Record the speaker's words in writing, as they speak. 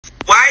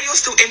you're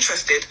still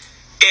interested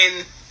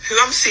in who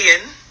I'm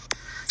seeing.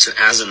 So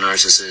as a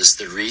narcissist,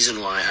 the reason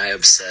why I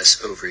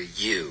obsess over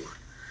you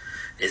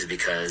is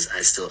because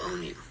I still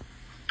own you.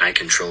 I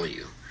control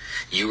you.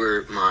 You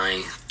were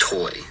my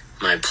toy,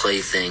 my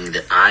plaything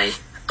that I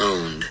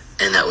owned,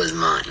 and that was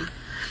mine.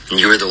 And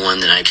you were the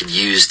one that I could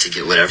use to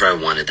get whatever I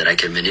wanted, that I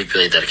could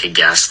manipulate, that I could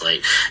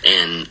gaslight.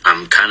 And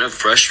I'm kind of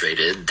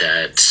frustrated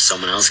that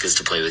someone else gets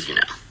to play with you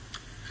now,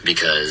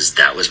 because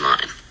that was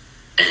mine,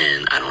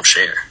 and I don't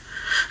share.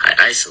 I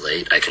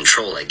isolate, I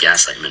control, I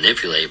gaslight,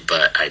 manipulate,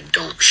 but I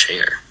don't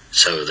share.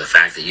 So the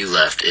fact that you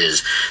left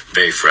is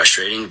very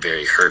frustrating,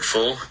 very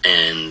hurtful,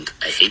 and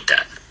I hate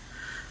that.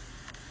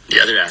 The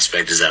other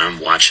aspect is that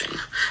I'm watching.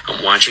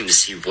 I'm watching to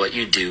see what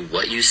you do,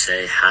 what you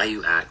say, how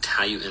you act,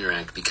 how you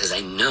interact, because I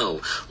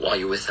know while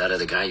you're with that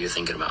other guy, you're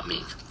thinking about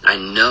me. I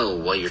know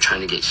while you're trying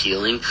to get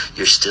healing,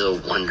 you're still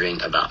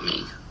wondering about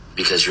me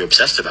because you're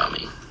obsessed about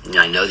me. And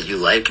I know that you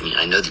like me.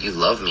 I know that you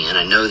love me, and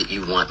I know that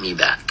you want me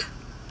back.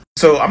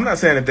 So I'm not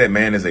saying if that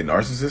man is a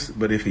narcissist,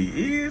 but if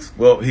he is,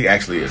 well, he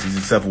actually is. He's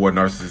a self-aware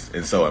narcissist,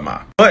 and so am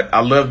I. But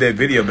I love that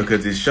video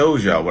because it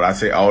shows y'all what I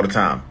say all the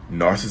time.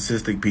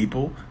 Narcissistic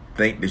people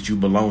think that you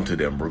belong to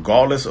them,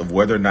 regardless of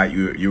whether or not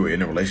you're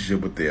in a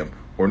relationship with them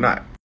or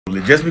not.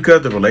 Just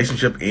because the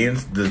relationship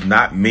ends does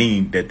not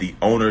mean that the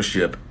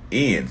ownership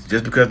ends.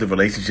 Just because the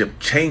relationship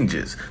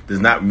changes does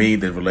not mean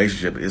the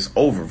relationship is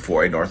over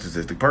for a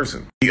narcissistic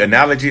person. The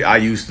analogy I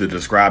use to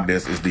describe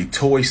this is the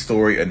Toy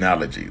Story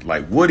analogy,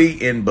 like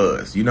Woody and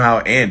Buzz. You know how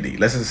Andy,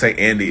 let's just say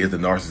Andy is the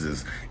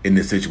narcissist in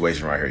this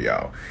situation right here,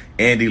 y'all.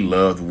 Andy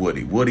loved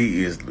Woody.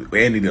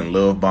 Andy didn't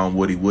love bomb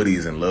Woody. Woody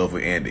is in love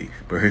with Andy.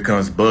 But here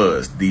comes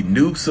Buzz, the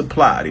new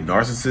supply, the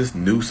narcissist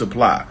new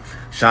supply,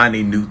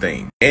 shiny new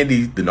thing.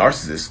 Andy, the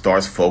narcissist,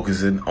 starts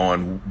focusing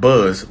on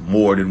Buzz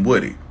more than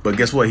Woody. But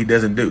guess what he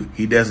doesn't do?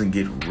 He doesn't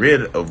get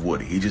rid of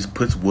Woody. He just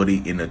puts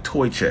Woody in a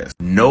toy chest.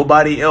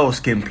 Nobody else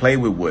can play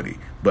with Woody,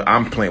 but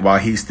I'm playing while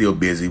he's still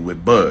busy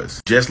with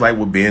Buzz. Just like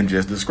what Ben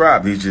just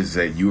described. He just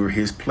said you were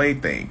his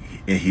plaything,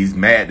 and he's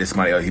mad that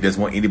somebody else, he doesn't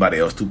want anybody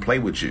else to play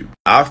with you.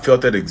 I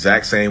felt that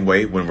exact same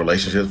way when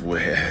relationships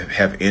would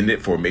have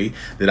ended for me,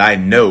 that I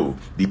know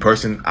the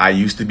person I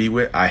used to be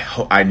with,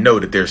 I know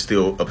that they're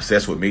still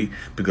obsessed with me,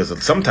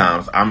 because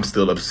sometimes I'm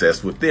still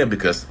obsessed with them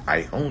because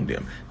I own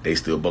them. They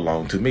still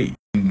belong to me.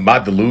 My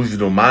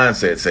delusional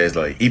mindset says,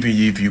 like, even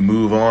if you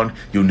move on,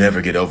 you'll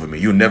never get over me.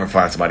 You'll never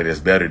find somebody that's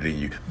better than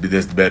you,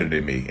 that's better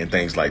than me, and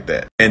things like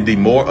that. And the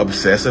more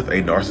obsessive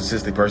a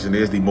narcissistic person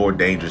is, the more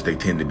dangerous they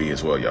tend to be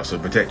as well, y'all. So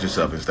protect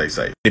yourself and stay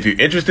safe. If you're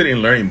interested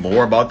in learning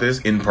more about this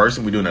in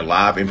person, we're doing a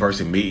live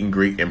in-person meet and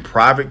greet and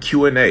private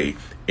Q&A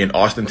in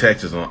Austin,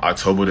 Texas on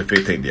October the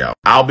 15th, y'all.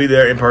 I'll be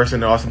there in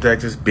person in Austin,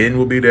 Texas. Ben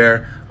will be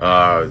there.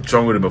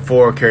 Stronger Than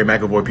Before, Carrie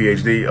McAvoy,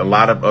 PhD. A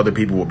lot of other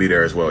people will be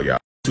there as well, y'all.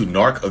 To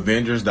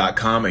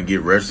narcavengers.com and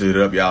get registered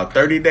up, y'all,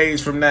 30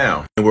 days from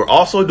now. And we're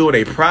also doing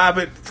a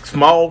private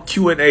small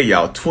Q&A,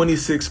 y'all.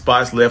 26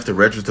 spots left to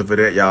register for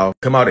that, y'all.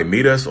 Come out and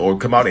meet us, or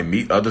come out and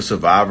meet other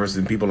survivors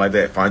and people like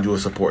that. Find you a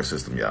support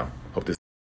system, y'all. Hope this